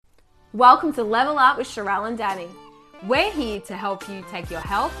Welcome to Level Up with Sherelle and Danny. We're here to help you take your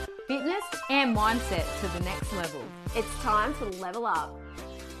health, fitness, and mindset to the next level. It's time to level up.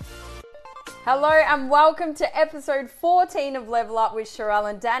 Hello and welcome to episode 14 of Level Up with Sherelle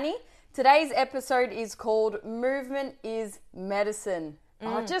and Danny. Today's episode is called Movement is Medicine.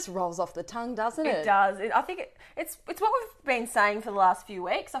 Oh, it just rolls off the tongue, doesn't it? It does. I think it's what we've been saying for the last few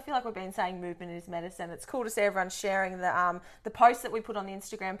weeks. I feel like we've been saying movement is medicine. It's cool to see everyone sharing the posts that we put on the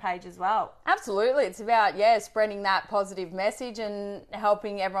Instagram page as well. Absolutely. It's about, spreading that positive message and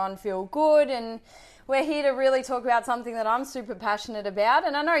helping everyone feel good. And we're here to really talk about something that I'm super passionate about.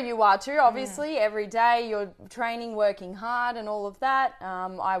 And I know you are too, obviously. Every day you're training, working hard and all of that.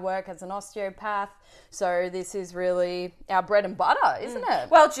 I work as an osteopath. So this is really our bread and butter, isn't it?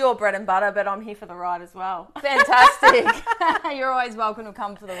 Well, it's your bread and butter, but I'm here for the ride as well. Fantastic. You're always welcome to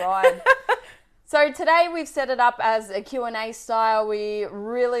come for the ride. So today we've set it up as a Q&A style. We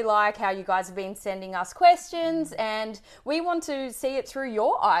really like how you guys have been sending us questions and we want to see it through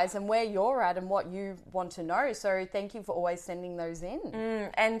your eyes and where you're at and what you want to know. So thank you for always sending those in.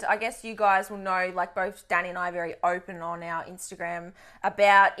 And I guess you guys will know, like both Danny and I are very open on our Instagram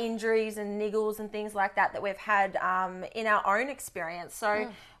about injuries and niggles and things like that we've had in our own experience. So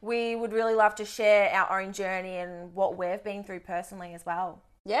we would really love to share our own journey and what we've been through personally as well.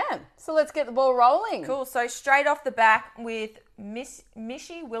 Yeah, so let's get the ball rolling. Cool. So straight off the back with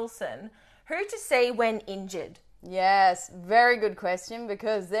Mishy Wilson, who to see when injured? Yes, very good question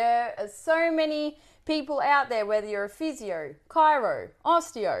because there are so many people out there, whether you're a physio, chiro,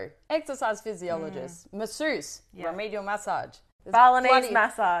 osteo, exercise physiologist, masseuse, remedial massage. Balinese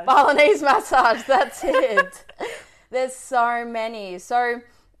massage. Balinese massage, that's it. There's so many. So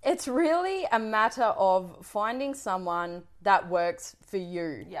it's really a matter of finding someone that works for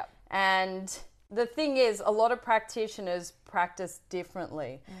you. Yep. And the thing is, a lot of practitioners practice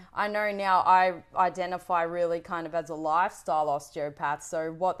differently. I know now I identify really kind of as a lifestyle osteopath.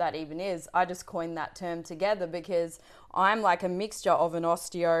 So what that even is, I just coined that term together because I'm like a mixture of an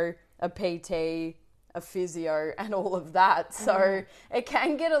osteo, a PT, a physio and all of that. So it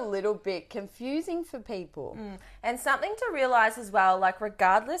can get a little bit confusing for people. And something to realise as well, like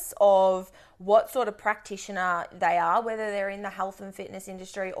regardless of what sort of practitioner they are, whether they're in the health and fitness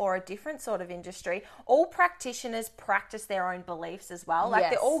industry or a different sort of industry, all practitioners practice their own beliefs as well.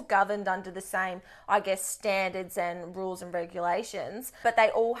 Like they're all governed under the same, I guess, standards and rules and regulations, but they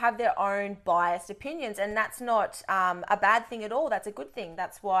all have their own biased opinions. And that's not a bad thing at all. That's a good thing.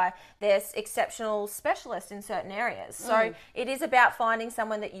 That's why there's exceptional specialists in certain areas. So it is about finding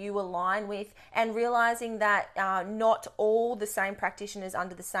someone that you align with and realising that not all the same practitioners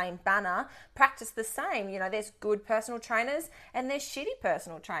under the same banner practice the same. You know, there's good personal trainers and there's shitty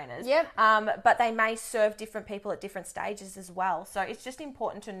personal trainers. But they may serve different people at different stages as well. So it's just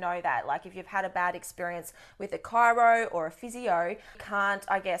important to know that, like, if you've had a bad experience with a chiro or a physio, you can't,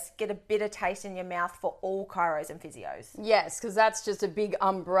 I guess, get a bitter taste in your mouth for all chiros and physios. Yes, because that's just a big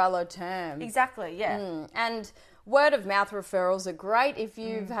umbrella term. Exactly, yeah. And word of mouth referrals are great. If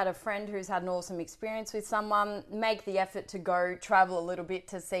you've had a friend who's had an awesome experience with someone, make the effort to go travel a little bit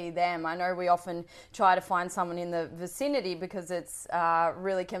to see them. I know we often try to find someone in the vicinity because it's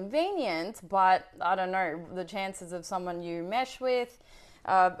really convenient, but I don't know, the chances of someone you mesh with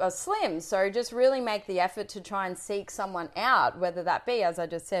are slim. So just really make the effort to try and seek someone out, whether that be, as I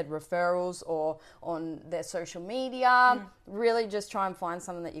just said, referrals or on their social media. Really just try and find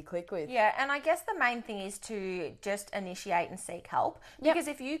someone that you click with. Yeah, and I guess the main thing is to just initiate and seek help. Because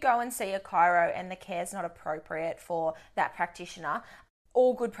if you go and see a chiro and the care's not appropriate for that practitioner,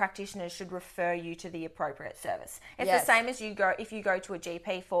 all good practitioners should refer you to the appropriate service. It's the same as if you go to a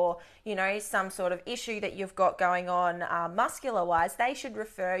GP for, you know, some sort of issue that you've got going on muscular wise, they should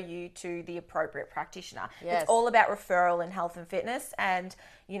refer you to the appropriate practitioner. It's all about referral in health and fitness, and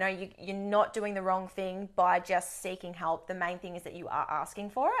you know, you're not doing the wrong thing by just seeking help. The main thing is that you are asking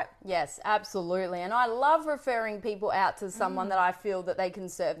for it. Yes, absolutely. And I love referring people out to someone that I feel that they can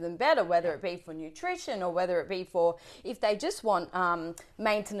serve them better, whether it be for nutrition or whether it be for if they just want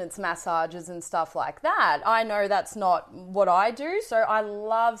maintenance massages and stuff like that. I know that's not what I do, so I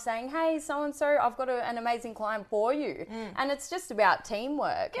love saying, hey, so-and-so, I've got an amazing client for you. And it's just about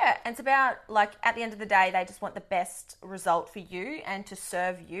teamwork. Yeah, and it's about, like, at the end of the day, they just want the best result for you and to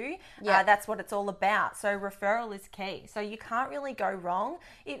serve you. That's what it's all about. So referral is key. So you can't really go wrong.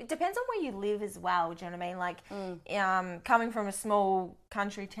 It depends on where you live as well. Do you know what I mean? Like, coming from a small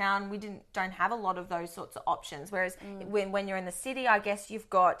country town, we don't have a lot of those sorts of options. Whereas when you're in the city, I guess guess you've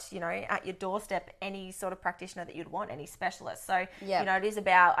got, at your doorstep any sort of practitioner that you'd want, any specialist. So, it is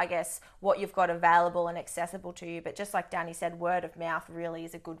about, I guess, what you've got available and accessible to you. But just like Danny said, word of mouth really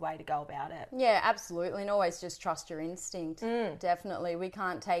is a good way to go about it. Yeah, absolutely. And always just trust your instinct. Definitely. We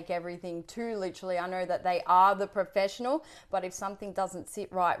can't take everything too literally. I know that they are the professional, but if something doesn't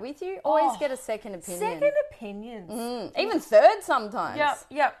sit right with you, always get a second opinion. Second opinions. Even third sometimes.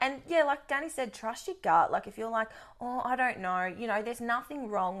 Yep. And yeah, like Danny said, trust your gut. Like if you're like, oh, I don't know, there's nothing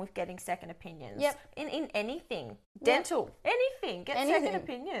wrong with getting second opinions. Yep. In anything. Dental. Anything. Get second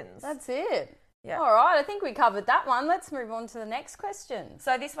opinions. That's it. Yeah. All right, I think we covered that one. Let's move on to the next question.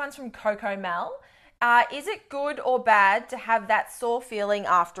 So this one's from Coco Mel. Is it good or bad to have that sore feeling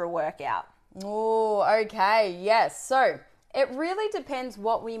after a workout? Oh, okay. Yes. So it really depends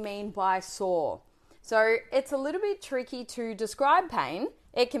what we mean by sore. So it's a little bit tricky to describe pain.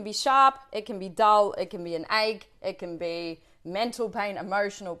 It can be sharp, it can be dull, it can be an ache, it can be mental pain,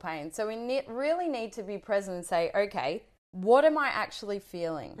 emotional pain. So we really need to be present and say, okay, what am I actually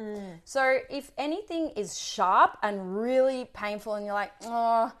feeling? So if anything is sharp and really painful and you're like,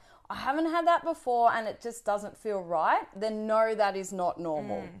 oh, I haven't had that before and it just doesn't feel right, then no, that is not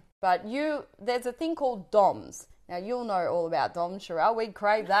normal. But there's a thing called DOMS. Now, you'll know all about DOMS, Sherelle. We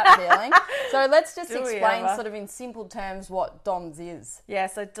crave that feeling. So let's just explain sort of in simple terms what DOMS is. Yeah,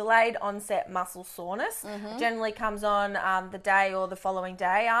 so delayed onset muscle soreness generally comes on the day or the following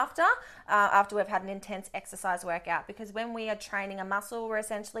day after we've had an intense exercise workout, because when we are training a muscle, we're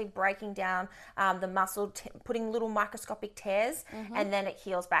essentially breaking down the muscle, putting little microscopic tears, and then it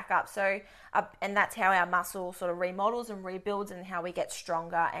heals back up. So, and that's how our muscle sort of remodels and rebuilds and how we get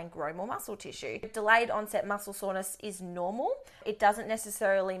stronger and grow more muscle tissue. Delayed onset muscle soreness is normal. It doesn't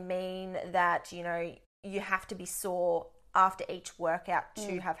necessarily mean that, you have to be sore after each workout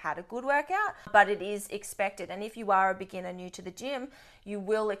to have had a good workout, but it is expected. And if you are a beginner new to the gym, you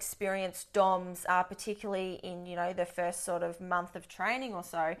will experience DOMS, particularly in, the first sort of month of training or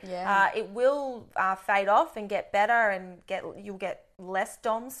so. It will fade off and get better and you'll get less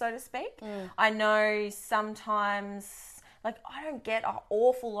DOMS, so to speak. I know sometimes, like, I don't get an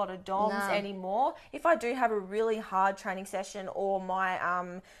awful lot of DOMS anymore. If I do have a really hard training session or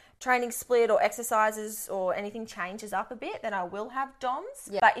my training split or exercises or anything changes up a bit, then I will have DOMS.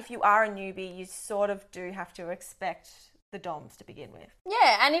 But if you are a newbie, you sort of do have to expect the DOMS to begin with.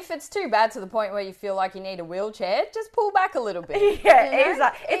 Yeah, and if it's too bad to the point where you feel like you need a wheelchair, just pull back a little bit.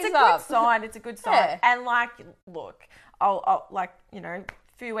 It's a good sign. It's a good sign. Yeah. And look, I'll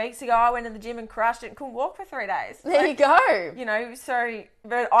few weeks ago, I went to the gym and crushed it and couldn't walk for 3 days. There you go.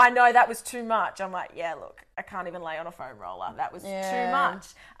 But I know that was too much. I'm like, yeah, look, I can't even lay on a foam roller. That was too much.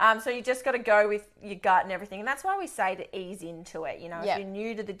 So you just got to go with your gut and everything. And that's why we say to ease into it. If you're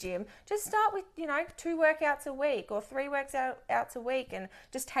new to the gym, just start with, 2 workouts a week or 3 workouts a week and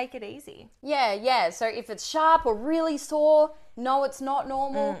just take it easy. Yeah. So if it's sharp or really sore, no, it's not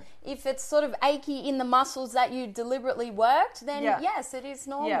normal. If it's sort of achy in the muscles that you deliberately worked, then yes, it is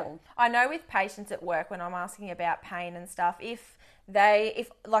normal. Yeah. I know with patients at work when I'm asking about pain and stuff, if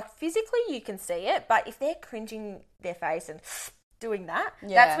physically you can see it, but if they're cringing their face and doing that,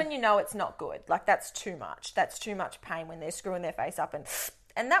 that's when you know it's not good. Like, that's too much. That's too much pain when they're screwing their face up and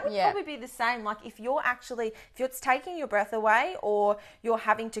that would probably be the same. Like if it's taking your breath away or you're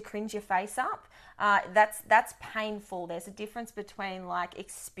having to cringe your face up, that's painful. There's a difference between like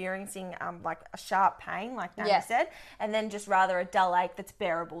experiencing like a sharp pain, like Danny said, and then just rather a dull ache that's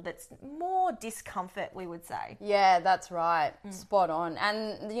bearable, that's more discomfort, we would say. Yeah, that's right. Spot on.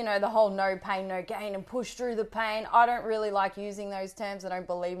 And the whole no pain, no gain and push through the pain, I don't really like using those terms. I don't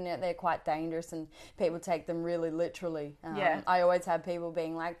believe in it. They're quite dangerous and people take them really literally. I always have people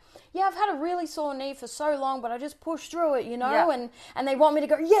being like, yeah, I've had a really sore knee for so long, but I just pushed through it, and they want me to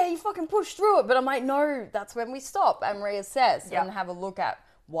go, yeah, you fucking push through it. But I'm like, no, that's when we stop and reassess and have a look at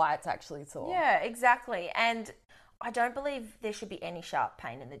why it's actually sore. Yeah, exactly. And I don't believe there should be any sharp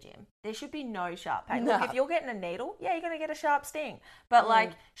pain in the gym. There should be no sharp pain. No. Look, if you're getting a needle, you're going to get a sharp sting. But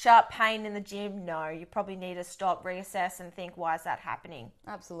like sharp pain in the gym, no. You probably need to stop, reassess and think, why is that happening?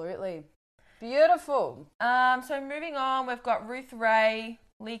 Absolutely. Beautiful. So moving on, we've got Ruth Ray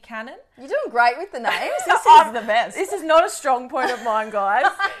Lee Cannon. You're doing great with the names. This is the best. This is not a strong point of mine, guys.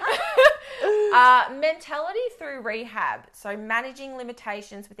 Mentality through rehab. So managing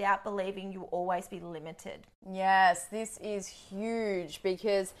limitations without believing you'll always be limited. Yes, this is huge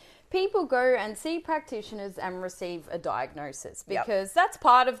because people go and see practitioners and receive a diagnosis because that's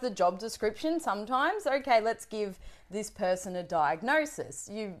part of the job description sometimes. Okay, let's give this person a diagnosis.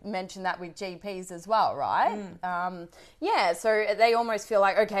 You mentioned that with GPs as well, right? So they almost feel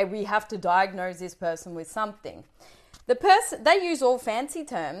like, okay, we have to diagnose this person with something. they use all fancy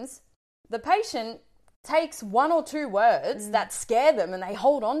terms. The patient takes one or two words that scare them and they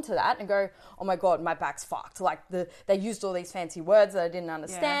hold on to that and go, oh my God, my back's fucked. Like they used all these fancy words that I didn't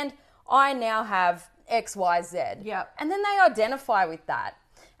understand. Yeah. I now have X, Y, Z. Yep. And then they identify with that.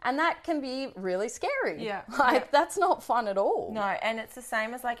 And that can be really scary. Yeah. That's not fun at all. No, and it's the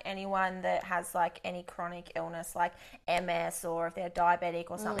same as like anyone that has like any chronic illness like MS or if they're diabetic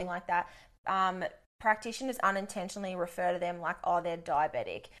or something like that. Practitioners unintentionally refer to them like, oh, they're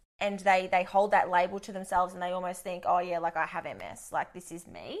diabetic. And they hold that label to themselves and they almost think, oh yeah, like I have MS, like this is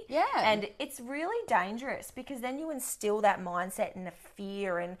me. Yeah. And it's really dangerous because then you instill that mindset and a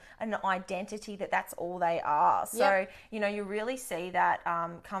fear and an identity that that's all they are. So, you really see that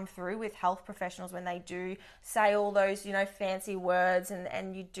come through with health professionals when they do say all those, fancy words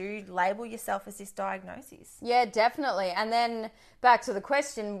and you do label yourself as this diagnosis. Yeah, definitely. And then back to the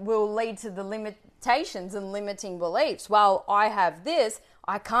question, will lead to the limitations and limiting beliefs. Well, I have this,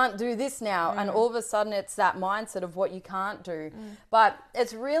 I can't do this now. And all of a sudden it's that mindset of what you can't do. But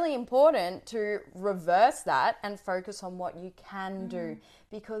it's really important to reverse that and focus on what you can do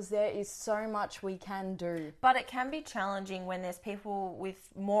because there is so much we can do. But it can be challenging when there's people with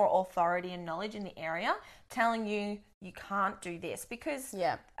more authority and knowledge in the area telling you you can't do this because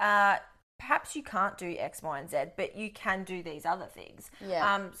perhaps you can't do X, Y, and Z, but you can do these other things.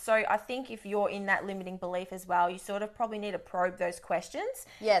 Yeah. So I think if you're in that limiting belief as well, you sort of probably need to probe those questions.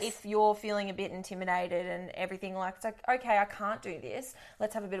 Yes. If you're feeling a bit intimidated and everything it's like, okay, I can't do this.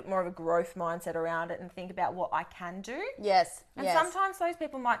 Let's have a bit more of a growth mindset around it and think about what I can do. Yes. And sometimes those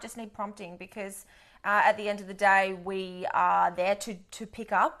people might just need prompting because at the end of the day, we are there to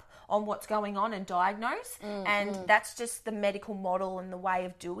pick up on what's going on and diagnose. And that's just the medical model and the way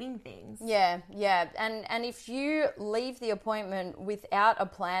of doing things. Yeah. And if you leave the appointment without a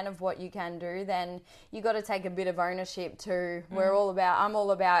plan of what you can do, then you got to take a bit of ownership too. I'm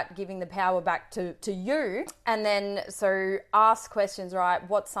all about giving the power back to you. And then, so ask questions, right?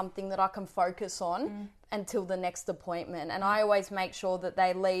 What's something that I can focus on until the next appointment? And I always make sure that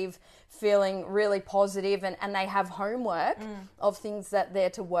they leave feeling really positive and they have homework of things that they're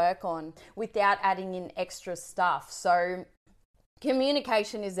to work on without adding in extra stuff. So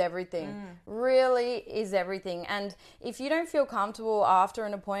communication is everything, really is everything. And if you don't feel comfortable after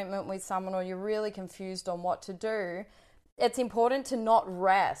an appointment with someone or you're really confused on what to do, it's important to not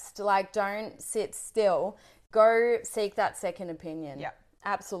rest. Like, don't sit still. Go seek that second opinion. Yeah.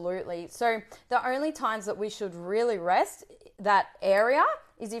 Absolutely. So the only times that we should really rest that area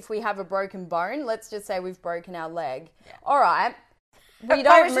is if we have a broken bone. Let's just say we've broken our leg. Yeah. All right. We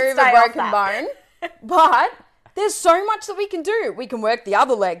don't move a broken bone, but there's so much that we can do. We can work the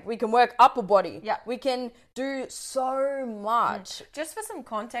other leg. We can work upper body. Yeah. We can do so much. Just for some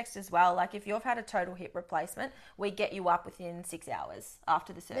context as well, like if you've had a total hip replacement, we get you up within 6 hours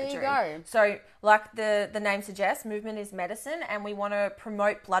after the surgery. There you go. So like the name suggests, movement is medicine, and we want to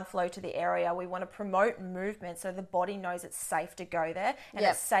promote blood flow to the area. We want to promote movement so the body knows it's safe to go there and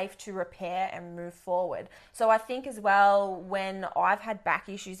it's safe to repair and move forward. So I think as well, when I've had back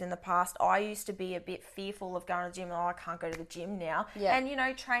issues in the past, I used to be a bit fearful of going to the gym. Oh, I can't go to the gym now. Yeah.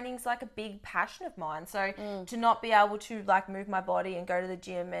 And training's like a big passion of mine. So to not be able to like move my body and go to the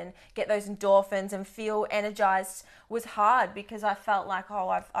gym and get those endorphins and feel energized was hard because I felt like, oh,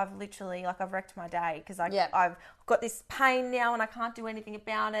 I've literally like I've wrecked my day because I've got this pain now and I can't do anything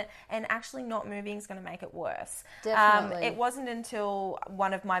about it, and actually not moving is going to make it worse. Definitely. It wasn't until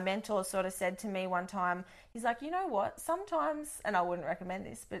one of my mentors sort of said to me one time, he's like, you know what, sometimes, and I wouldn't recommend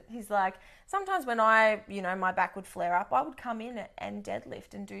this, but he's like, sometimes when my back would flare up, I would come in and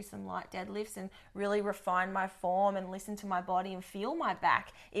deadlift and do some light deadlifts and really refine my form and listen to my body and feel my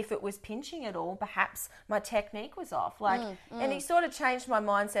back. If it was pinching at all, perhaps my technique was off. And he sort of changed my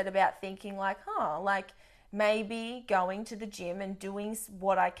mindset about thinking like, maybe going to the gym and doing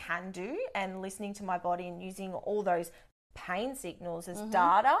what I can do and listening to my body and using all those pain signals as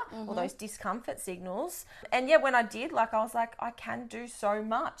data or those discomfort signals. And when I did, I was like, I can do so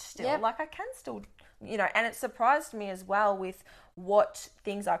much still. Yep. I can still, and it surprised me as well with what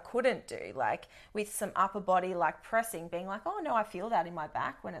things I couldn't do, like with some upper body, like pressing, being like, oh no, I feel that in my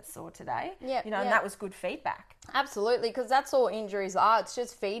back when it's sore today. And that was good feedback. Absolutely, because that's all injuries are. It's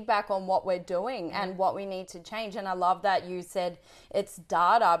just feedback on what we're doing and what we need to change. And I love that you said it's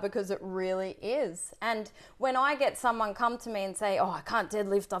data, because it really is. And when I get someone come to me and say, oh, I can't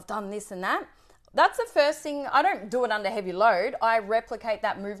deadlift, I've done this and that, that's the first thing. I don't do it under heavy load. I replicate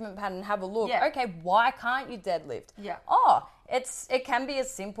that movement pattern and have a look. Yeah. Okay, why can't you deadlift? Yeah. Oh, it can be as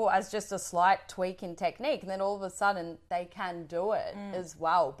simple as just a slight tweak in technique, and then all of a sudden they can do it as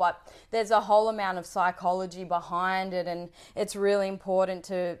well. But there's a whole amount of psychology behind it, and it's really important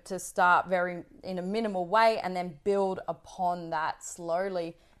to start very in a minimal way and then build upon that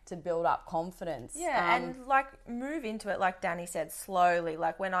slowly to build up confidence. Yeah, and like move into it, like Danny said, slowly.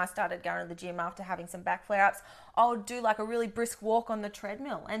 Like when I started going to the gym after having some back flare-ups, I would do like a really brisk walk on the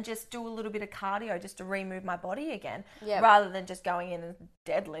treadmill and just do a little bit of cardio just to remove my body again, rather than just going in and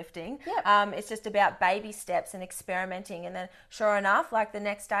deadlifting. It's just about baby steps and experimenting. And then sure enough, like the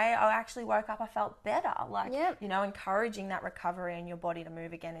next day I actually woke up, I felt better. Like, you know, encouraging that recovery and your body to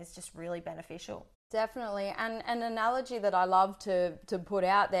move again is just really beneficial. Definitely. And an analogy that I love to put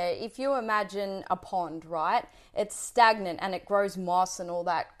out there, if you imagine a pond, right? It's stagnant and it grows moss and all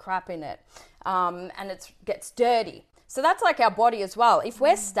that crap in it. And it gets dirty. So that's like our body as well. If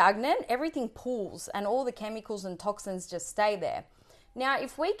we're stagnant, everything pools and all the chemicals and toxins just stay there. Now,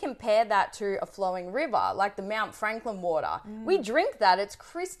 if we compare that to a flowing river, like the Mount Franklin water, we drink that, it's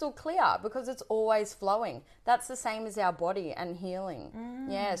crystal clear because it's always flowing. That's the same as our body and healing.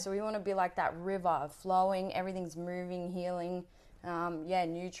 Yeah, so we want to be like that river, flowing, everything's moving, healing.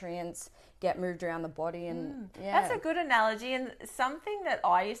 Nutrients get moved around the body, and That's a good analogy. And something that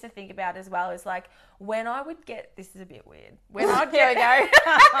I used to think about as well is like when I would get, this is a bit weird, when I'd get,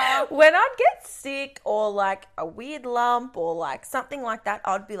 when I'd get sick or like a weird lump or like something like that,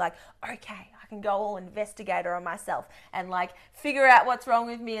 I'd be like, okay, I can go all investigator on myself and like figure out what's wrong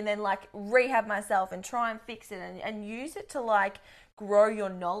with me and then like rehab myself and try and fix it and use it to like grow your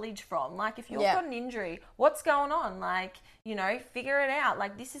knowledge from. Like if you've got an injury, what's going on? Like, you know, figure it out.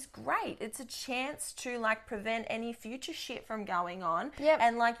 Like this is great. It's a chance to like prevent any future shit from going on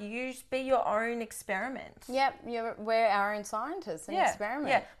and like be your own experiment. We're our own scientists and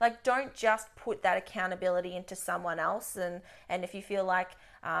experiment. Like don't just put that accountability into someone else, and if you feel like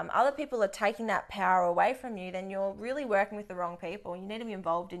other people are taking that power away from you, then you're really working with the wrong people. You need to be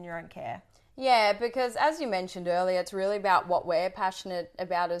involved in your own care. Yeah, because as you mentioned earlier, it's really about what we're passionate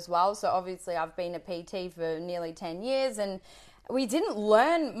about as well. So obviously I've been a PT for nearly 10 years and we didn't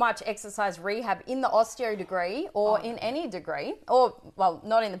learn much exercise rehab in the osteo degree or in any degree, or, well,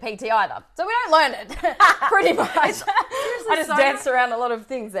 not in the PT either. So we don't learn it, pretty much. I just danced around a lot of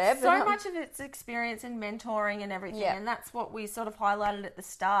things there. So much of it's experience and mentoring and everything, and that's what we sort of highlighted at the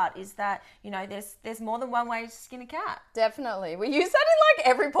start, is that, you know, there's more than one way to skin a cat. Definitely. We use that in like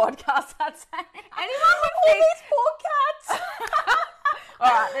every podcast, I'd say. Anyone would all think... these poor cats. All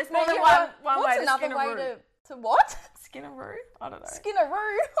right, there's more than one way to skin a way to what? Skinaroo? I don't know.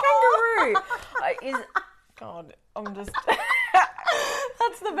 Skinaroo. Kangaroo. God, I'm just...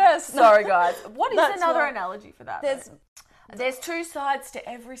 That's the best. Sorry, guys. What is another analogy for that? There's two sides to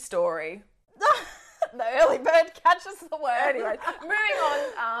every story. The early bird catches the worm. Anyway, moving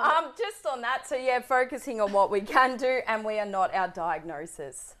on. Just on that, so focusing on what we can do, and we are not our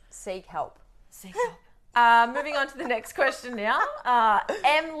diagnosis. Seek help. Moving on to the next question now.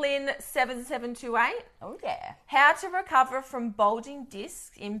 MLyn7728. Oh, yeah. How to recover from bulging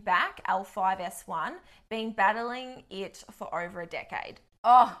discs in back, L5S1, been battling it for over a decade.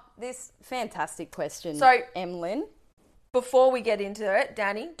 Oh, this fantastic question. So, Emlyn. Before we get into it,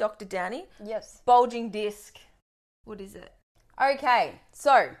 Dr. Danny. Yes. Bulging disc. What is it? Okay,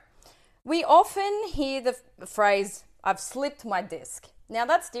 so we often hear the phrase, I've slipped my disc. Now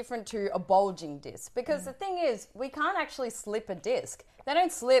that's different to a bulging disc because the thing is, we can't actually slip a disc. They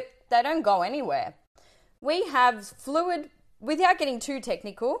don't slip, they don't go anywhere. We have fluid, without getting too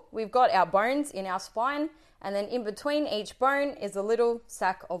technical, we've got our bones in our spine, and then in between each bone is a little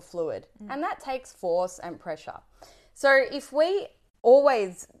sac of fluid. And that takes force and pressure. So if we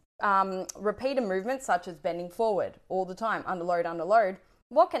always repeat a movement such as bending forward all the time, under load,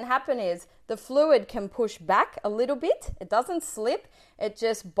 what can happen is the fluid can push back a little bit. It doesn't slip. It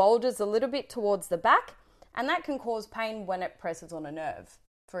just bulges a little bit towards the back, and that can cause pain when it presses on a nerve,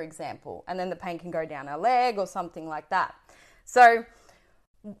 for example. And then the pain can go down our leg or something like that. So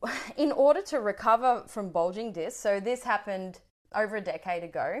in order to recover from bulging discs, so this happened over a decade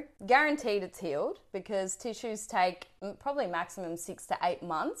ago, guaranteed it's healed because tissues take probably maximum 6 to 8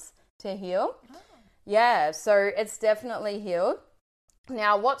 months to heal. Yeah, so it's definitely healed.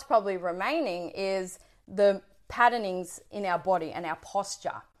 Now, what's probably remaining is the patternings in our body and our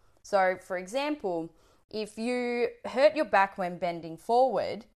posture. So, for example, if you hurt your back when bending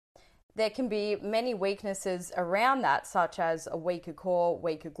forward, there can be many weaknesses around that, such as a weaker core,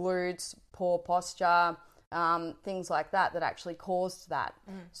 weaker glutes, poor posture, things like that actually caused that.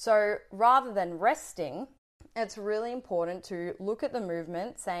 So rather than resting, it's really important to look at the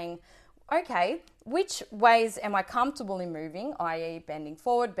movement saying, okay, which ways am I comfortable in moving, i.e. bending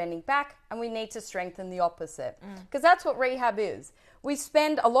forward, bending back, and we need to strengthen the opposite. Because that's what rehab is. We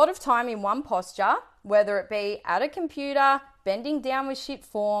spend a lot of time in one posture, whether it be at a computer, bending down with shit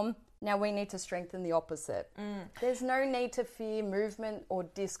form. Now we need to strengthen the opposite. There's no need to fear movement or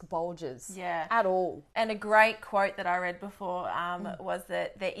disc bulges at all. And a great quote that I read before was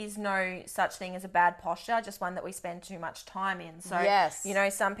that there is no such thing as a bad posture, just one that we spend too much time in. So, you know,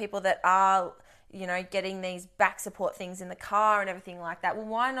 some people that are, you know, getting these back support things in the car and everything like that, well,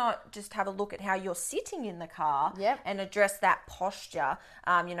 why not just have a look at how you're sitting in the car and address that posture?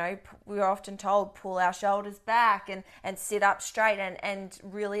 You know, we're often told pull our shoulders back and sit up straight and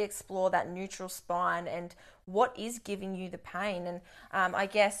really explore that neutral spine and what is giving you the pain. And I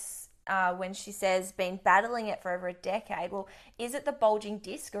guess when she says been battling it for over a decade, well, is it the bulging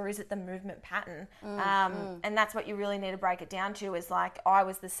disc or is it the movement pattern? And that's what you really need to break it down to, is like, I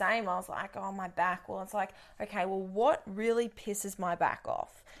was the same. I was like, oh, my back. Well, it's like, okay, well, what really pisses my back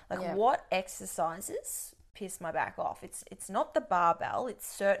off? Like what exercises piss my back off? It's not the barbell, it's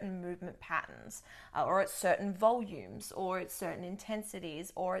certain movement patterns, or it's certain volumes, or it's certain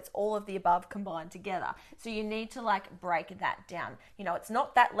intensities, or it's all of the above combined together. So you need to like break that down. You know, it's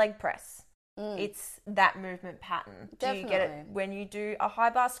not that leg press. It's that movement pattern. Definitely. Do you get it when you do a high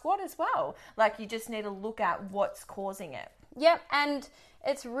bar squat as well? Like, you just need to look at what's causing it. Yep, and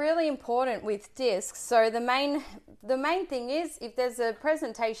it's really important with discs. So the main thing is, if there's a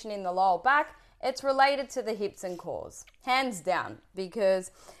presentation in the lower back, it's related to the hips and cores, hands down,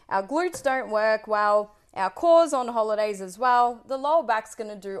 because our glutes don't work well, our cores on holidays as well. The lower back's going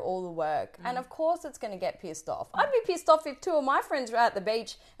to do all the work. And of course it's going to get pissed off. I'd be pissed off if two of my friends were at the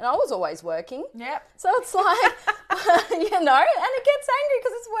beach and I was always working. Yep. So it's like, you know, and it gets angry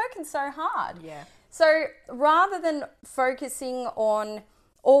because it's working so hard. Yeah. So rather than focusing on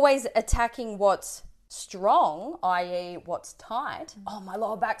always attacking what's strong, i.e. what's tight. Oh, my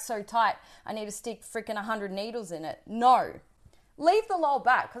lower back's so tight, I need to stick freaking 100 needles in it. No. Leave the lower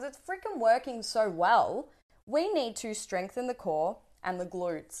back because it's freaking working so well. We need to strengthen the core and the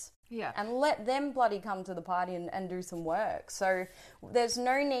glutes. Yeah. And let them bloody come to the party and do some work. So there's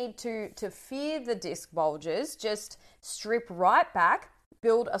no need to fear the disc bulges. Just strip right back,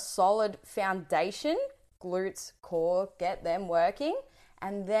 build a solid foundation, glutes, core, get them working,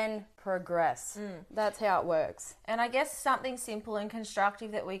 and then progress. That's how it works. And I guess something simple and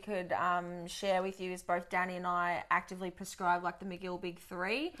constructive that we could share with you is both Danny and I actively prescribe like the McGill Big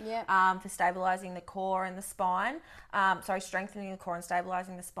 3 for stabilizing the core and the spine. Strengthening the core and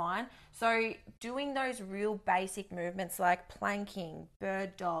stabilizing the spine. So doing those real basic movements like planking,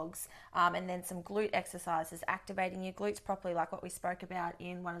 bird dogs, and then some glute exercises, activating your glutes properly, like what we spoke about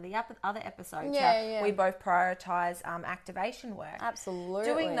in one of the other episodes. We both prioritize activation work. Absolutely.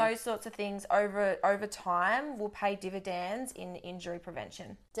 Doing those sorts of things over time will pay dividends in injury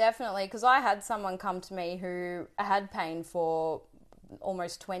prevention. Definitely, because I had someone come to me who had pain for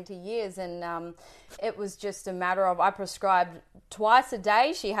almost 20 years and it was just a matter of, I prescribed twice a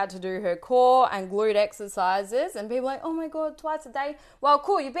day. She had to do her core and glute exercises and people like, oh my God, twice a day? Well,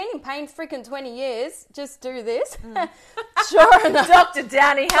 cool, you've been in pain freaking 20 years, just do this. Sure enough. Dr.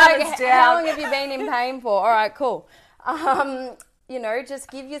 Danny, how long have you been in pain for? All right, cool. You know,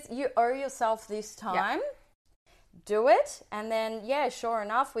 just you owe yourself this time. Yep. Do it, and then sure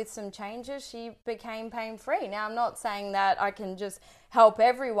enough, with some changes she became pain-free. Now I'm not saying that I can just help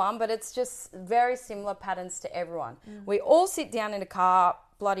everyone, but it's just very similar patterns to everyone. We all sit down in a car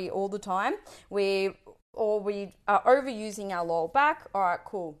bloody all the time. We are overusing our lower back. All right,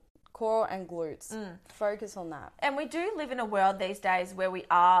 cool. Core and glutes. Focus on that. And we do live in a world these days where we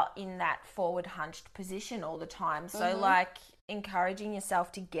are in that forward hunched position all the time. So like encouraging yourself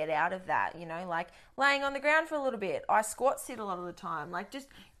to get out of that, you know, like laying on the ground for a little bit. I squat sit a lot of the time, like just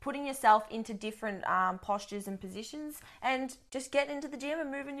putting yourself into different postures and positions and just get into the gym and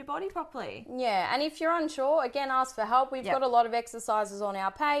moving your body properly. Yeah, and if you're unsure, again, ask for help. We've got a lot of exercises on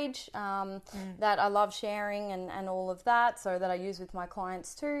our page that I love sharing and all of that, so that I use with my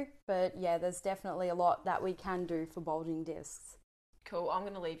clients too. But yeah, there's definitely a lot that we can do for bulging discs. Cool, I'm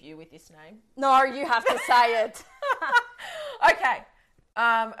going to leave you with this name. No, you have to say it. Okay,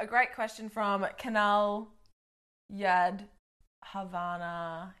 a great question from Kanal Yad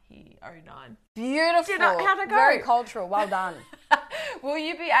Havana 09. Beautiful. How'd I go? Very cultural. Well done. Will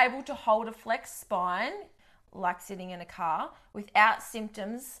you be able to hold a flexed spine, like sitting in a car, without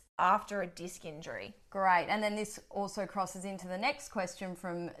symptoms after a disc injury? Great. And then this also crosses into the next question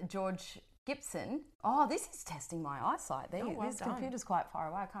from George Gibson. Oh, this is testing my eyesight. Well This done. computer's quite far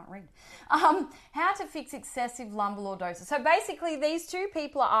away. I can't read. How to fix excessive lumbar lordosis. So basically, these two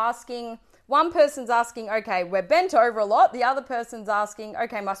people are asking. One person's asking, okay, we're bent over a lot. The other person's asking,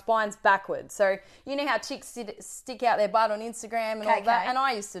 okay, my spine's backwards. So you know how chicks stick out their butt on Instagram and all that? And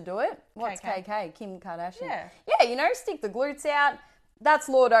I used to do it. What's KK? Kim Kardashian. Yeah, you know, stick the glutes out. That's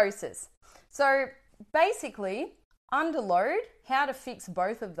lordosis. So basically, under load, how to fix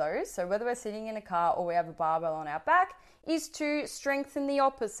both of those, so whether we're sitting in a car or we have a barbell on our back, is to strengthen the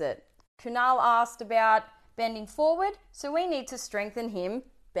opposite. Kunal asked about bending forward, so we need to strengthen him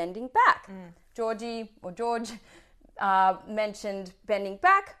bending back. George mentioned bending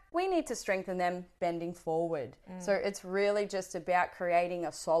back. We need to strengthen them bending forward. So it's really just about creating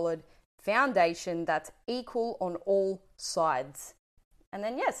a solid foundation that's equal on all sides. And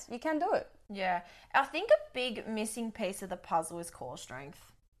then, yes, you can do it. Yeah. I think a big missing piece of the puzzle is core strength.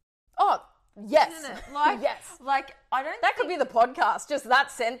 Oh, yes. Isn't it? Like, yes. Like, I don't That could be the podcast. Just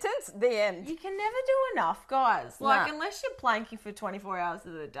that sentence, the end. You can never do enough, guys. Like, unless you're planking for 24 hours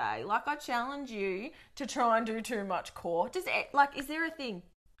of the day. Like, I challenge you to try and do too much core. Is there a thing?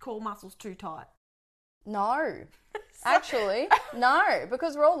 Core muscles too tight? No. Actually, no,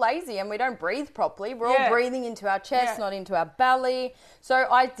 because we're all lazy and we don't breathe properly. We're all breathing into our chest, not into our belly. So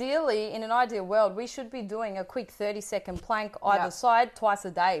ideally, in an ideal world, we should be doing a quick 30-second plank either side twice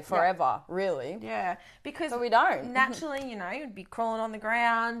a day forever, really. Yeah, because so we don't. Naturally, you know, you'd be crawling on the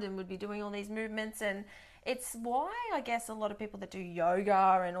ground and would be doing all these movements, and it's why I guess a lot of people that do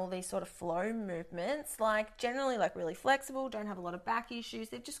yoga and all these sort of flow movements, like generally like really flexible, don't have a lot of back issues.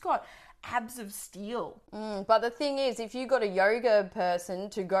 They've just got abs of steel. But the thing is, if you got a yoga person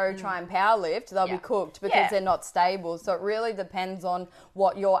to go try and power lift, they'll be cooked because they're not stable. So it really depends on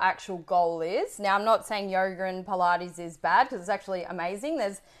what your actual goal is. Now, I'm not saying yoga and Pilates is bad because it's actually amazing.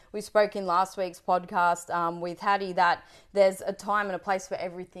 We spoke in last week's podcast with Hattie that there's a time and a place for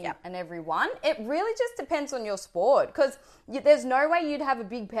everything and everyone. It really just depends on your sport because there's no way you'd have a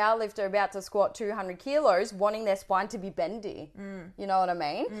big powerlifter about to squat 200 kilos wanting their spine to be bendy. You know what I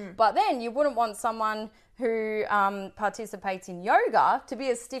mean? But then you wouldn't want someone who participates in yoga to be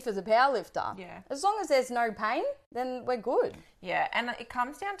as stiff as a powerlifter. Yeah. As long as there's no pain, then we're good. Yeah, and it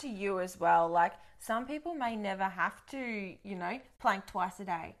comes down to you as well. Like, some people may never have to, you know, plank twice a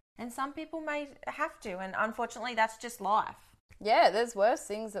day. And some people may have to. And unfortunately, that's just life. Yeah, there's worse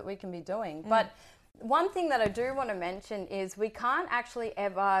things that we can be doing. But one thing that I do want to mention is we can't actually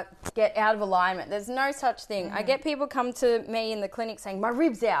ever get out of alignment. There's no such thing. I get people come to me in the clinic saying, my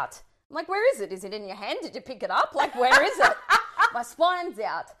rib's out. I'm like, where is it? Is it in your hand? Did you pick it up? Like, where is it? My spine's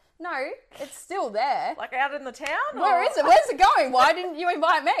out. No, it's still there. Like out in the town? Where is it? Where's it going? Why didn't you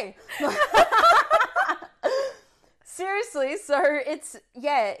invite me? Seriously, so it's,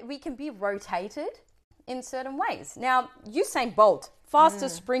 we can be rotated in certain ways. Now, Usain Bolt,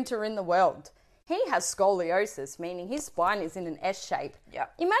 fastest sprinter in the world, he has scoliosis, meaning his spine is in an S shape.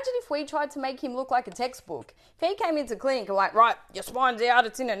 Yep. Imagine if we tried to make him look like a textbook. If he came into clinic and like, right, your spine's out,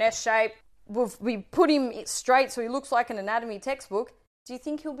 it's in an S shape, we put him straight so he looks like an anatomy textbook, do you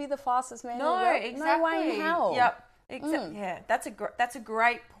think he'll be the fastest man in the world? No, exactly. No way in hell. Yep. Yeah, that's a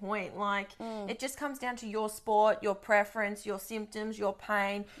great point. Like, it just comes down to your sport, your preference, your symptoms, your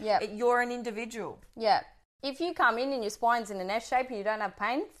pain. You're an individual. Yeah. If you come in and your spine's in an S shape and you don't have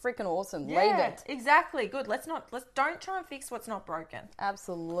pain, freaking awesome. Yeah, leave it. Exactly. Good. Don't try and fix what's not broken.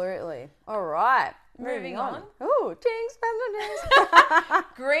 Absolutely. All right. Moving on. Ooh, jinx,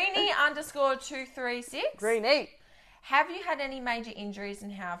 Greenie_236. Greenie. Have you had any major injuries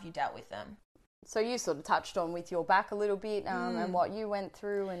and how have you dealt with them? So you sort of touched on with your back a little bit and what you went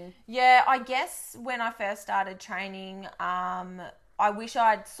through. And yeah, I guess when I first started training, I wish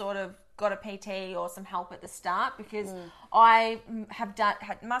I'd sort of got a PT or some help at the start because I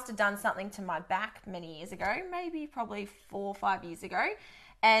must have done something to my back many years ago, maybe probably 4 or 5 years ago.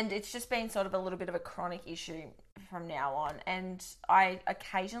 And it's just been sort of a little bit of a chronic issue from now on. And I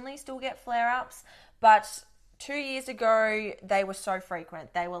occasionally still get flare-ups, but 2 years ago, they were so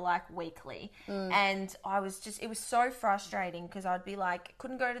frequent. They were like weekly. And it was so frustrating because I'd be like,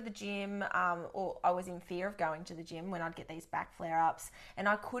 couldn't go to the gym or I was in fear of going to the gym when I'd get these back flare-ups and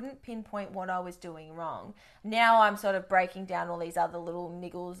I couldn't pinpoint what I was doing wrong. Now I'm sort of breaking down all these other little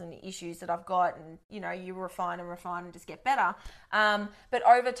niggles and issues that I've got and, you know, you refine and just get better. But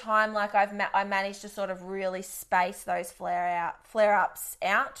over time, like I managed to sort of really space those flare-ups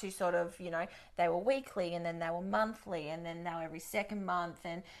out to sort of, you know, they were weekly and then they were monthly and then they were every second month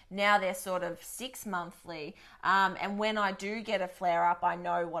and now they're sort of 6 monthly. And when I do get a flare up, I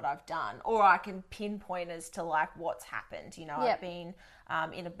know what I've done or I can pinpoint as to like what's happened. You know, I've been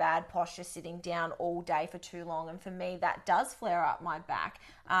in a bad posture, sitting down all day for too long. And for me, that does flare up my back.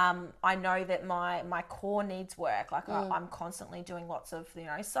 I know that my core needs work. Like I'm constantly doing lots of,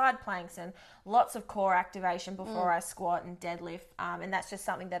 side planks and lots of core activation before I squat and deadlift. And that's just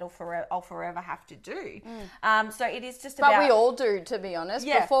something that I'll forever have to do. So it is just about... But we all do, to be honest.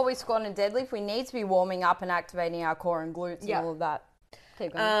 Yeah. Before we squat and deadlift, we need to be warming up and activating our core and glutes and all of that.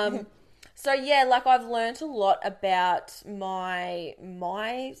 Keep going. So yeah, like I've learned a lot about my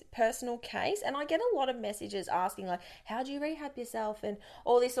personal case, and I get a lot of messages asking like, how do you rehab yourself and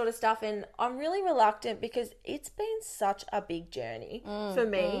all this sort of stuff, and I'm really reluctant because it's been such a big journey for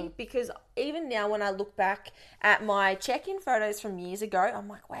me, because even now when I look back at my check-in photos from years ago, I'm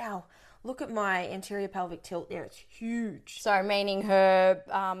like, wow, look at my anterior pelvic tilt there, it's huge. So meaning her...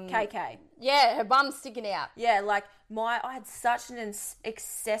 KK. Yeah, her bum's sticking out. Yeah, like I had such an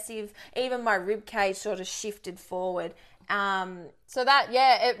excessive, even my rib cage sort of shifted forward. So that,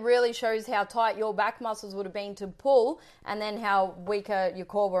 it really shows how tight your back muscles would have been to pull, and then how weaker your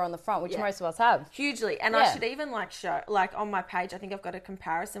core were on the front, which most of us have. Hugely. And I should even show, on my page, I think I've got a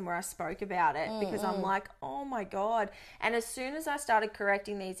comparison where I spoke about it, because I'm like, oh my God. And as soon as I started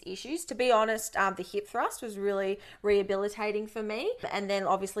correcting these issues, to be honest, the hip thrust was really rehabilitating for me. And then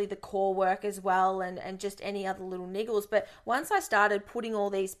obviously the core work as well, and just any other little niggles. But once I started putting all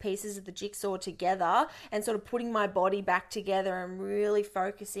these pieces of the jigsaw together and sort of putting my body back together and really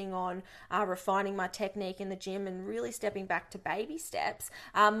focusing on refining my technique in the gym and really stepping back to baby steps,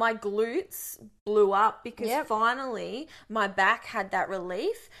 my glutes blew up, because finally my back had that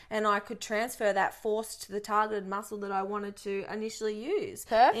relief and I could transfer that force to the targeted muscle that I wanted to initially use.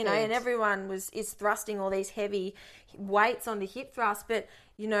 Perfect. And everyone is thrusting all these heavy weights onto hip thrust, but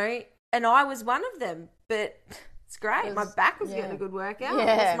and I was one of them, but it's great. My back was getting a good workout.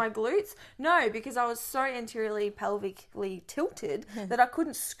 Yeah. Was my glutes? No, because I was so anteriorly pelvically tilted that I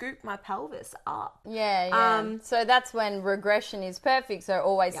couldn't scoop my pelvis up. Yeah. So that's when regression is perfect. So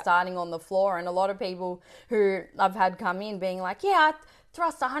always starting on the floor. And a lot of people who I've had come in being like, I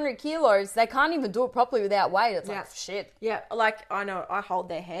thrust 100 kilos. They can't even do it properly without weight. It's like, shit. Yeah, I know, I hold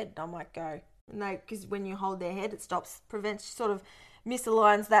their head. I'm like, go. No, because when you hold their head, it prevents sort of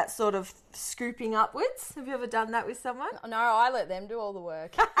misaligns that sort of scooping upwards. Have you ever done that with someone? No, I let them do all the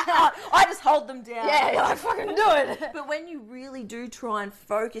work. I just hold them down. Yeah, you're like, fucking do it. But when you really do try and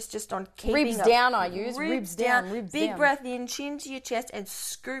focus just on keeping ribs down, I use ribs down. Big breath in, chin to your chest, and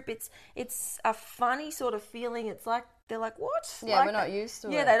scoop. It's a funny sort of feeling. It's like they're like, what? Yeah, we're not used to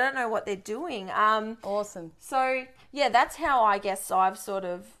it. Yeah, they don't know what they're doing. Awesome. So yeah, that's how I guess I've sort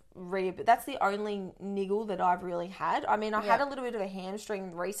of that's the only niggle that I've really had. I mean, I had a little bit of a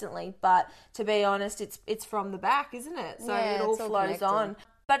hamstring recently, but to be honest, it's from the back, isn't it? So it all flows on.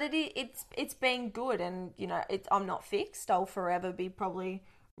 But it's been good, and I'm not fixed. I'll forever be probably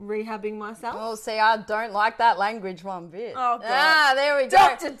rehabbing myself. Oh, see, I don't like that language one bit. Oh, God. There we go.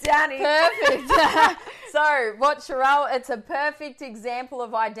 Dr. Danny. Perfect. So, what, Sherelle, it's a perfect example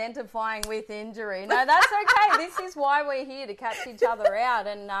of identifying with injury. No, that's okay. This is why we're here, to catch each other out.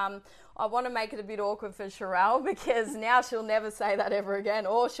 And I want to make it a bit awkward for Sherelle, because now she'll never say that ever again,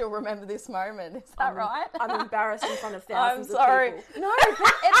 or she'll remember this moment. Is that right? I'm embarrassed in front of thousands I'm sorry. of people. No,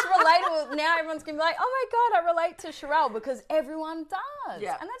 but it's relatable. Now everyone's going to be like, oh my God, I relate to Sherelle, because everyone does.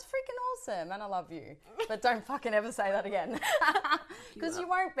 Yeah. And that's freaking awesome. And I love you. But don't fucking ever say that again. Because you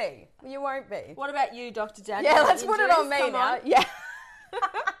won't be. You won't be. What about you, Dr. Danny? Yeah, let's put it on me now. Yeah.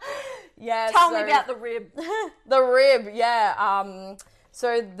 Tell me about the rib. The rib, yeah.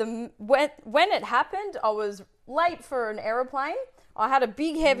 So when it happened, I was late for an aeroplane. I had a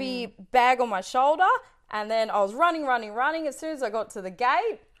big heavy bag on my shoulder, and then I was running. As soon as I got to the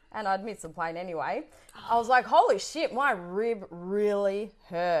gate, and I'd missed the plane anyway, I was like, holy shit, my rib really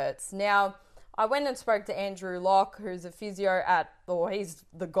hurts. Now, I went and spoke to Andrew Locke, who's a physio he's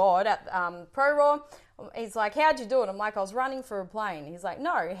the god at Pro Raw. He's like, how'd you do it? I'm like, I was running for a plane. He's like,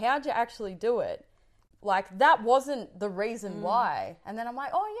 no, how'd you actually do it? Like, that wasn't the reason why. And then I'm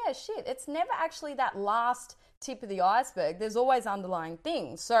like, oh yeah, shit, it's never actually that last tip of the iceberg. There's always underlying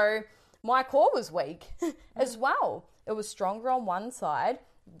things. So my core was weak as well. It was stronger on one side.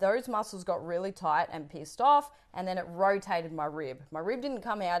 Those muscles got really tight and pissed off, and then it rotated my rib. My rib didn't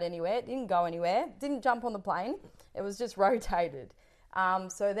come out anywhere. It didn't go anywhere. It didn't jump on the plane. It was just rotated.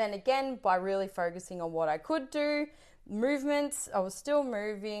 So then again, by really focusing on what I could do, movements, I was still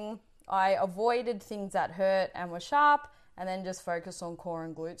moving. I avoided things that hurt and were sharp, and then just focused on core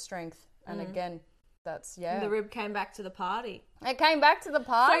and glute strength. And again, that's, And the rib came back to the party. I came back to the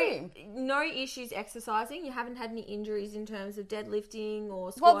party. So, no issues exercising? You haven't had any injuries in terms of deadlifting or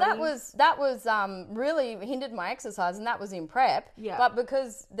Well, squatting? that was really hindered my exercise, and that was in prep. Yeah. But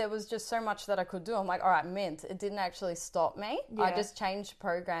because there was just so much that I could do, I'm like, all right, mint. It didn't actually stop me. Yeah. I just changed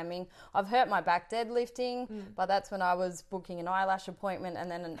programming. I've hurt my back deadlifting, but that's when I was booking an eyelash appointment, and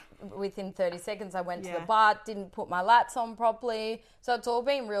then within 30 seconds I went to the bar, didn't put my lats on properly. So it's all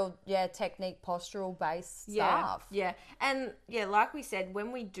been real, technique, postural based stuff. Yeah. And like we said,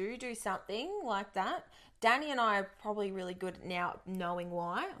 when we do something like that, Danny and I are probably really good at now knowing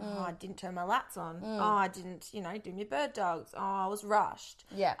why. Oh, I didn't turn my lats on. Oh, I didn't, do my bird dogs. Oh, I was rushed.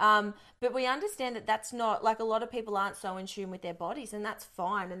 Yeah. But we understand that that's not, like, a lot of people aren't so in tune with their bodies, and that's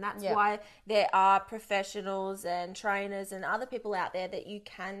fine. And that's why there are professionals and trainers and other people out there that you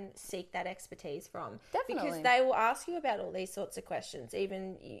can seek that expertise from. Definitely. Because they will ask you about all these sorts of questions.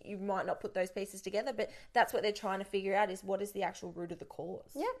 Even you might not put those pieces together, but that's what they're trying to figure out, is what is the actual root of the cause.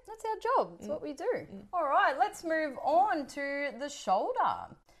 Yeah, that's our job. It's what we do. All right, let's move on to the shoulder.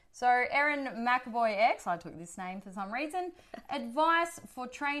 So Erin McAvoy X, I took this name for some reason, advice for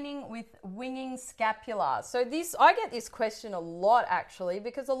training with winging scapula. So I get this question a lot actually,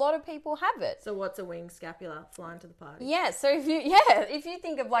 because a lot of people have it. So what's a wing scapula? Flying to the party. Yeah, so if you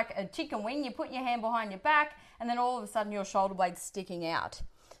think of like a chicken wing, you put your hand behind your back and then all of a sudden your shoulder blade's sticking out.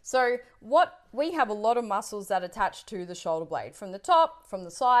 So we have a lot of muscles that attach to the shoulder blade, from the top, from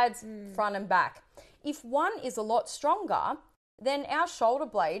the sides, front and back. If one is a lot stronger, then our shoulder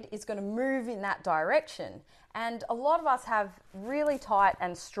blade is going to move in that direction. And a lot of us have really tight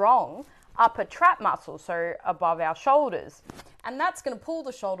and strong upper trap muscles, so above our shoulders. And that's going to pull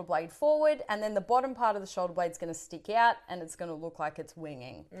the shoulder blade forward, and then the bottom part of the shoulder blade is going to stick out and it's going to look like it's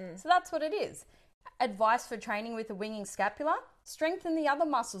winging. So that's what it is. Advice for training with a winging scapula: strengthen the other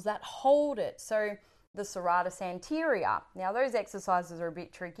muscles that hold it. So the serratus anterior. Now those exercises are a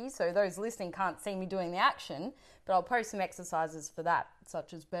bit tricky, so those listening can't see me doing the action, but I'll post some exercises for that,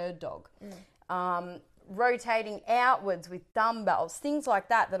 such as bird dog. Rotating outwards with dumbbells, things like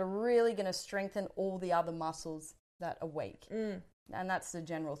that are really going to strengthen all the other muscles that are weak. And that's the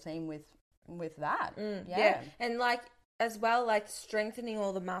general theme with that. Yeah. And like, as well, like strengthening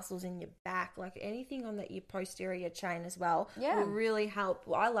all the muscles in your back, like anything on your posterior chain as well, will really help.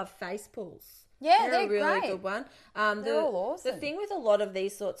 I love face pulls. Yeah, they're a really great. good one. They're all awesome. The thing with a lot of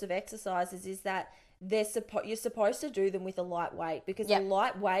these sorts of exercises is that you're supposed to do them with a light weight, because the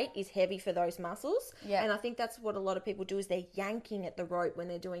light weight is heavy for those muscles. And I think that's what a lot of people do, is they're yanking at the rope when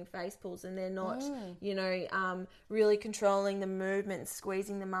they're doing face pulls, and they're not, really controlling the movement,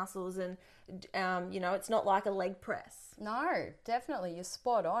 squeezing the muscles, and it's not like a leg press. No, definitely, you're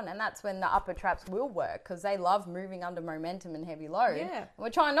spot on, and that's when the upper traps will work, because they love moving under momentum and heavy load. Yeah, we're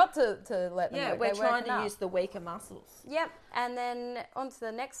trying not to let them. Yeah, we're trying to use the weaker muscles. Yep, and then on to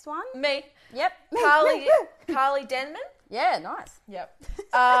the next one. Me. Yep. Carly Denman. Yeah, nice. Yep.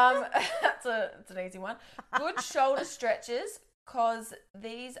 That's an easy one. Good shoulder stretches, because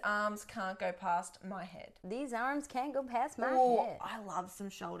these arms can't go past my head. These arms can't go past my head. I love some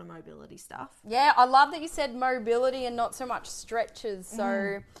shoulder mobility stuff. Yeah, I love that you said mobility and not so much stretches.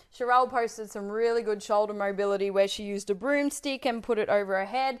 So Sherelle posted some really good shoulder mobility where she used a broomstick and put it over her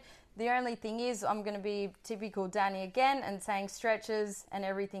head. The only thing is, I'm going to be typical Danny again and saying stretches and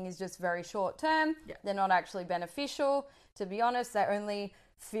everything is just very short term. Yeah. They're not actually beneficial. To be honest, they only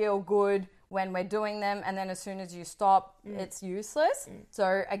feel good when we're doing them, and then as soon as you stop, it's useless.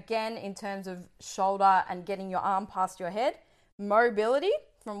 So again, in terms of shoulder and getting your arm past your head, mobility,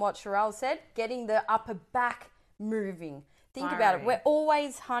 from what Sherelle said, getting the upper back moving. Think about it. We're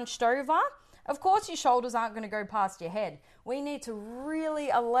always hunched over. Of course, your shoulders aren't going to go past your head. We need to really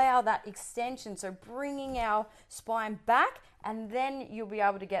allow that extension, so bringing our spine back, and then you'll be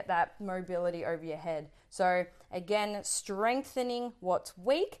able to get that mobility over your head. So again, strengthening what's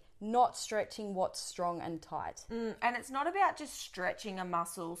weak, not stretching what's strong and tight. And it's not about just stretching a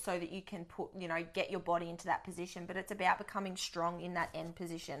muscle so that you can get your body into that position, but it's about becoming strong in that end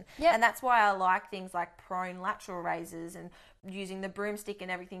position. Yep. And that's why I like things like prone lateral raises and using the broomstick and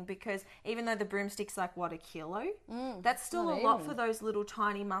everything, because even though the broomstick's like, a kilo? That's still a lot for those little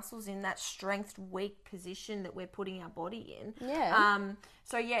tiny muscles in that strength weak position that we're putting our body in. Yeah.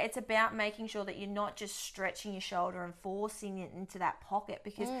 So it's about making sure that you're not just stretching your shoulder and forcing it into that pocket,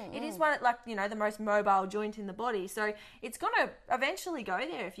 because it is the most mobile joint in the body. So it's going to eventually go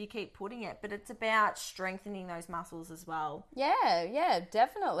there if you keep putting it, but it's about strengthening those muscles as well. Yeah,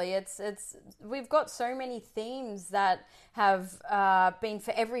 definitely. We've got so many themes that have been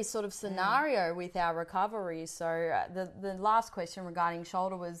for every sort of scenario with our recovery. So the last question regarding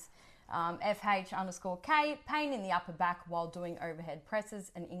shoulder was FH_K, pain in the upper back while doing overhead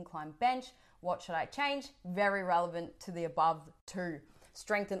presses and incline bench. What should I change? Very relevant to the above two.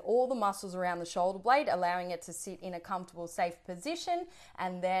 Strengthen all the muscles around the shoulder blade, allowing it to sit in a comfortable, safe position,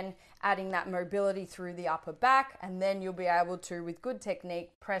 and then adding that mobility through the upper back, and then you'll be able to, with good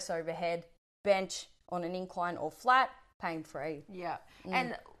technique, press overhead, bench on an incline or flat, pain-free. Yeah.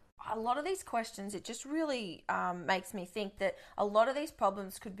 And a lot of these questions, it just really makes me think that a lot of these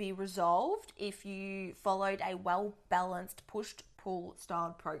problems could be resolved if you followed a well-balanced push-pull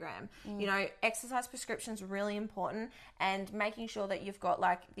styled program. You know, exercise prescriptions are really important, and making sure that you've got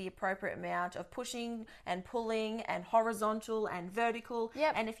like the appropriate amount of pushing and pulling and horizontal and vertical.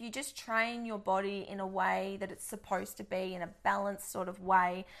 Yep. And if you just train your body in a way that it's supposed to be, in a balanced sort of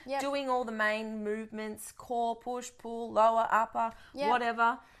way, doing all the main movements, core, push, pull, lower, upper,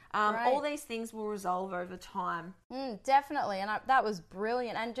 whatever, all these things will resolve over time. Definitely, and that was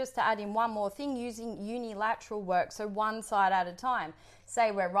brilliant. And just to add in one more thing, using unilateral work, so one side at a time.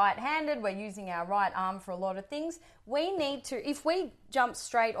 Say we're right-handed, we're using our right arm for a lot of things. We need to, if we jump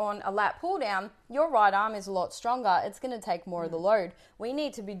straight on a lat pull down, your right arm is a lot stronger. It's going to take more of the load. We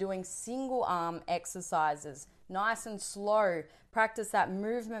need to be doing single arm exercises, nice and slow. Practice that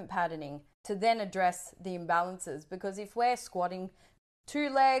movement patterning to then address the imbalances. Because if we're squatting 2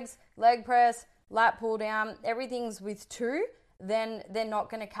 legs, leg press, lat pull down, everything's with 2, then they're not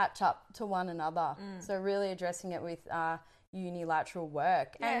going to catch up to one another. So really addressing it with unilateral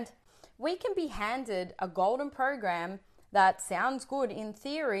work. And we can be handed a golden program that sounds good in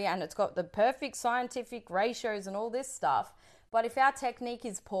theory, and it's got the perfect scientific ratios and all this stuff, but if our technique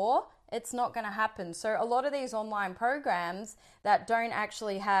is poor, it's not going to happen. So a lot of these online programs that don't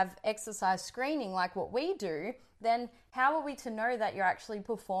actually have exercise screening like what we do, then how are we to know that you're actually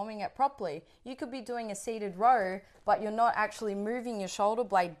performing it properly? You could be doing a seated row, but you're not actually moving your shoulder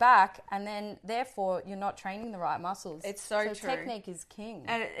blade back, and then therefore you're not training the right muscles. It's so true. Technique is king.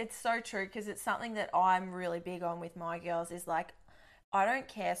 And it's so true, because it's something that I'm really big on with my girls, is like, I don't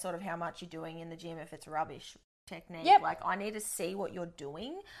care sort of how much you're doing in the gym if it's rubbish technique. Like, I need to see what you're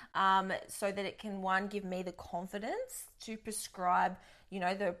doing, so that it can, one, give me the confidence to prescribe, you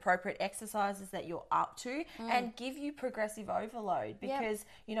know, the appropriate exercises that you're up to, and give you progressive overload, because,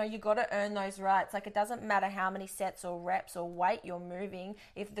 you know, you got to earn those rights. Like, it doesn't matter how many sets or reps or weight you're moving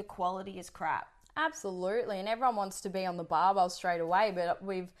if the quality is crap. Absolutely. And everyone wants to be on the barbell straight away, but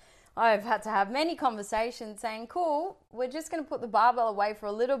I've had to have many conversations saying, cool, we're just going to put the barbell away for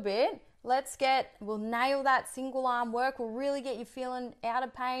a little bit. We'll nail that single arm work. We'll really get you feeling out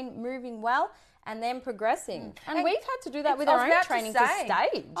of pain, moving well, and then progressing. And we've had to do that with our own training to stage. I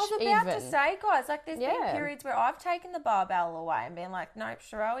was about to say, guys, like, there's been periods where I've taken the barbell away and been like, nope,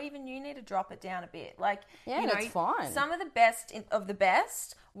 Sherelle, even you need to drop it down a bit. Like, you know, it's fine. Some of the best of the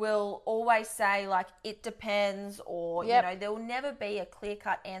best will always say, like, it depends, or, you know, there will never be a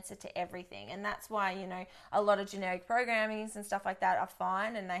clear-cut answer to everything. And that's why, you know, a lot of generic programmings and stuff like that are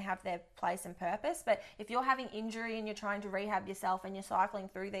fine, and they have their place and purpose. But if you're having injury and you're trying to rehab yourself and you're cycling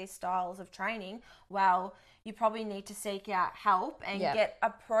through these styles of training, well, you probably need to seek out help and get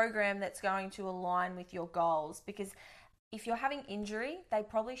a program that's going to align with your goals, because if you're having injury, they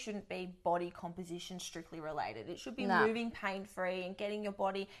probably shouldn't be body composition strictly related. It should be moving pain-free and getting your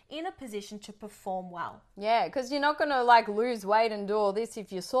body in a position to perform well. Yeah, because you're not going to like lose weight and do all this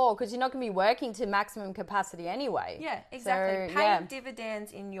if you're sore, because you're not going to be working to maximum capacity anyway. Yeah, exactly. Pay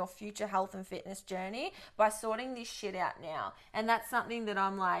dividends in your future health and fitness journey by sorting this shit out now. And that's something that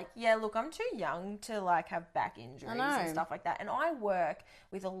I'm like, yeah, look, I'm too young to like have back injuries and stuff like that. And I work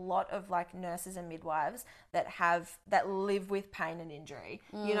with a lot of like nurses and midwives that live with pain and injury.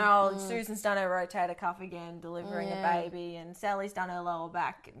 You know, Susan's done her rotator cuff again, delivering a baby, and Sally's done her lower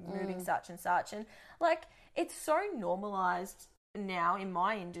back, moving such and such. And like, it's so normalized now in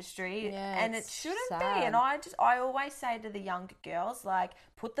my industry, and it shouldn't be. And I always say to the younger girls, like,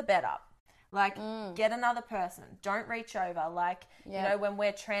 put the bed up. Like, get another person. Don't reach over. Like, you know, when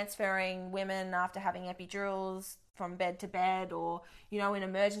we're transferring women after having epidurals from bed to bed, or, you know, in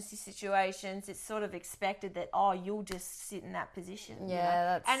emergency situations, it's sort of expected that, oh, you'll just sit in that position.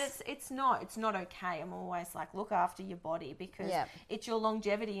 Yeah, and it's not okay. I'm always like, look after your body, because it's your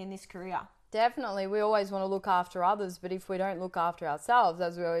longevity in this career. Definitely. We always want to look after others, but if we don't look after ourselves,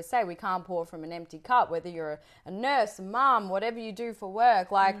 as we always say, we can't pour from an empty cup. Whether you're a nurse, a mum, whatever you do for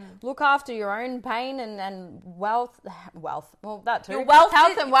work, like, look after your own pain and wealth. Well, that too. Your wealth,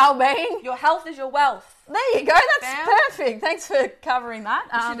 health and well-being. Your health is your wealth. There you go. That's perfect. Thanks for covering that.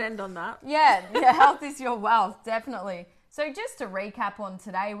 We should end on that. Yeah, health is your wealth, definitely. So just to recap on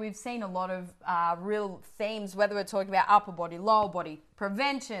today, we've seen a lot of real themes, whether we're talking about upper body, lower body,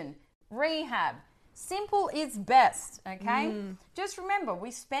 prevention, rehab. Simple is best, okay? Just remember,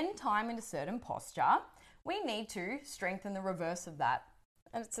 we spend time in a certain posture. We need to strengthen the reverse of that.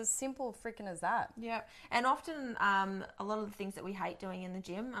 And it's as simple freaking as that. Yeah. And often a lot of the things that we hate doing in the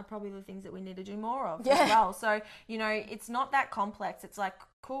gym are probably the things that we need to do more of as well. So, you know, it's not that complex. It's like,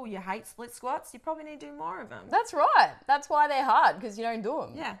 cool, you hate split squats, you probably need to do more of them. That's right. That's why they're hard, because you don't do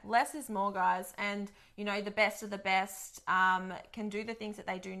them. Yeah, less is more, guys. And, you know, the best of the best can do the things that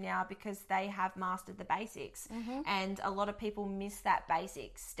they do now because they have mastered the basics. And a lot of people miss that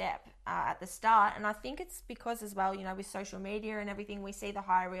basic step at the start. And I think it's because as well, you know, with social media and everything, we see the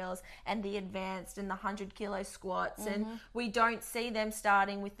high reels and the advanced and the 100-kilo squats, and we don't see them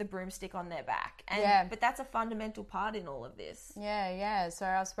starting with the broomstick on their back. And, but that's a fundamental part in all of this. Yeah.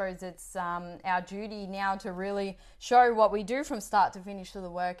 So I suppose it's our duty now to really show what we do from start to finish of the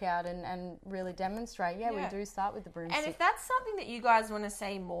workout and really demonstrate. We do start with the broomstick. And if that's something that you guys want to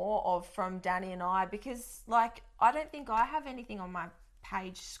see more of from Danny and I, because like I don't think I have anything on my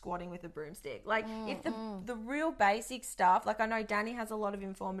page squatting with a broomstick. Like if the real basic stuff, like I know Danny has a lot of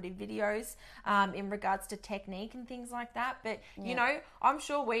informative videos in regards to technique and things like that, but you know, I'm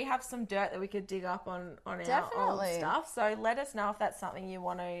sure we have some dirt that we could dig up on our old stuff. So let us know if that's something you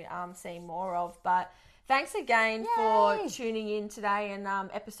want to see more of. But thanks again for tuning in today, and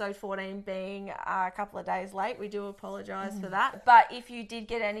episode 14 being a couple of days late. We do apologise for that. But if you did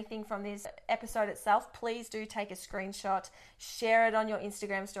get anything from this episode itself, please do take a screenshot, share it on your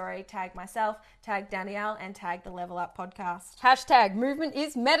Instagram story, tag myself, tag Danielle, and tag the Level Up Podcast. Hashtag movement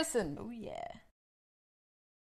is medicine. Oh yeah.